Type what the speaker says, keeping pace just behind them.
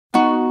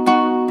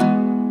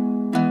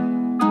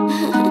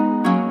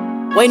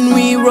When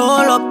we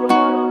roll up,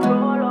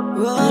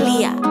 roll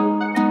ya.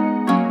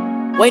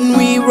 When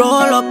we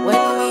roll up,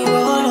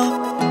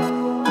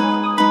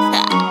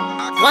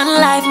 one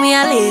life me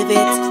I live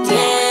it.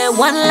 Yeah,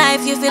 one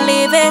life you feel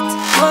live it.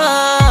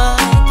 Whoa.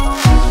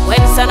 When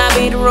sun a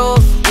bit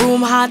rough,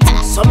 room hot,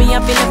 so me a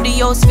fill up the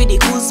house for the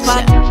cool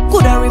spot.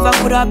 Coulda river,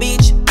 coulda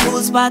beach, cool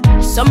spot.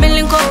 So me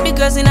link up the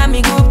girls in a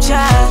me group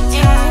chat.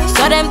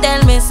 So them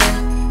tell me say,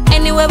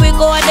 anywhere we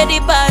go at the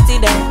party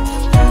there.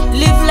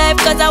 Live life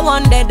cause I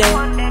want that there.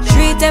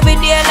 Treat every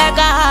day like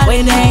a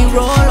holiday. When we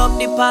roll up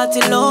the party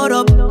load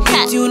up,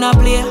 hit tune a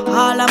play,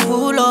 all and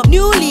pull up.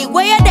 New league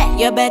where you there?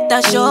 You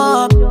better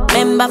show up.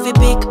 Member fi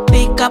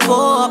pick up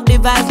up. The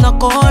vibes no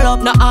call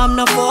up, no arm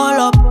no fall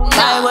up.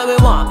 Buy where we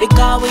want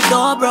because we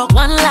don't broke.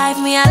 One life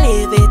me I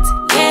live it.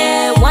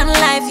 Yeah, one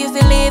life you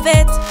feel live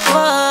it.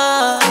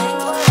 Whoa.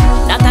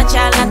 Not a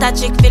child, not a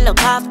chick, feel look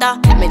after.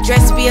 Me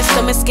dress base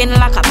to me skin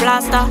like a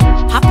plaster.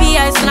 Happy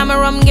eyes in my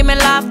rum, give me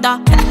laughter.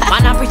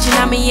 Man a preaching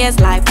on me ears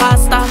like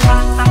pastor.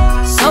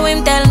 So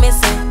him tell me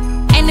say,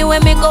 anywhere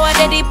me go at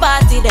the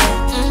party there.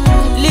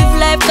 Live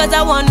life cause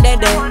I want that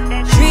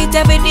there. Treat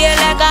every day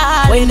like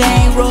a holiday. When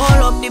we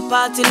roll up the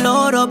party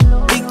load up,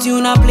 big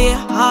tune a play,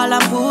 all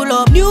and pull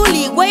up. New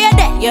league where you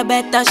there? You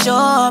better show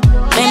up.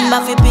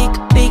 Member fi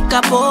pick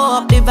up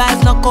up. The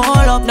vibes no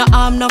call up, no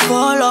arm no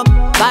fall up.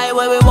 Buy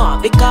where we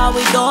want because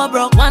we don't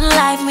broke. One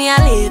life me I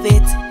live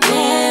it.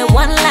 Yeah,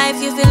 one life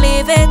you feel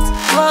live it.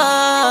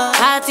 Whoa.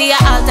 Party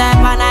all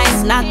time and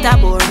it's not a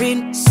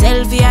boring.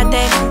 Selfie a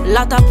them,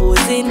 lot of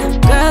posing.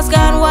 Girls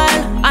gone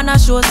wild and a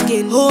show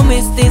skin. Who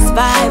miss these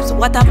vibes?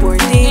 What a poor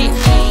thing.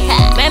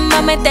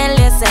 Remember me tell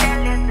you say,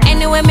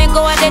 anywhere me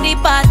go at the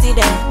party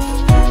there.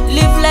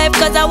 Live life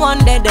cause I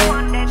want that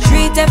there.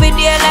 Treat every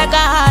day like a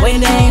holiday.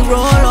 When we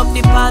roll up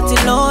the party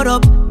load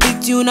up,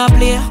 big tune a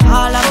play,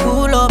 all and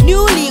pull up.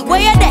 New league where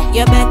you there?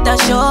 You better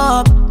show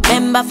up.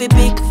 Member fi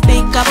pick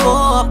up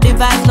up. The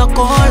vibes no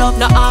call up,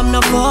 no arm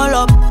no fall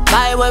up.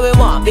 Buy where we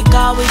want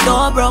because we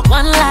don't broke.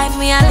 One life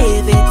me I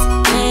live it.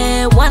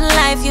 Yeah, one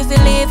life you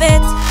feel live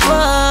it.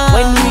 Whoa.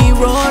 When we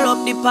roll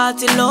up the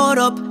party load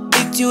up,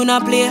 big tune a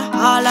play,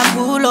 all and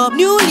pull up.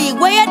 New league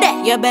where you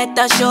there? You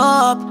better show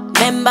up.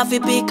 Member fi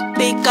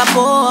pick up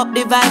up.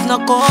 The vibes no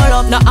call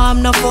up, no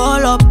arm no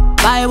fall up.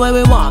 Buy where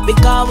we want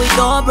because we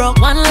don't broke.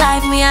 One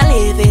life me I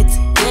live it.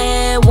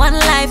 Yeah, one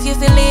life you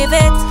feel live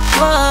it.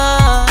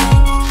 Whoa.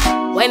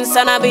 When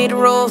sun a bit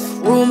rough,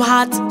 room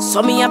hot,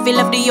 so me a feel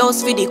left the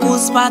house for the cool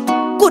spot.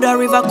 Coulda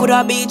river,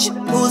 coulda beach,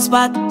 cool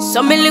spot.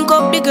 So me link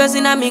up the girls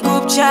in a me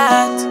group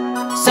chat.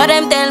 So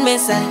them tell me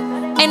say,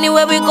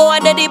 anywhere we go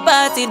at the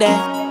party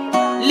there.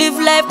 Live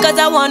life cause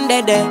I want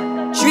that there.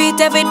 Treat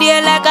every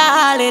day like a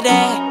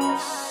holiday.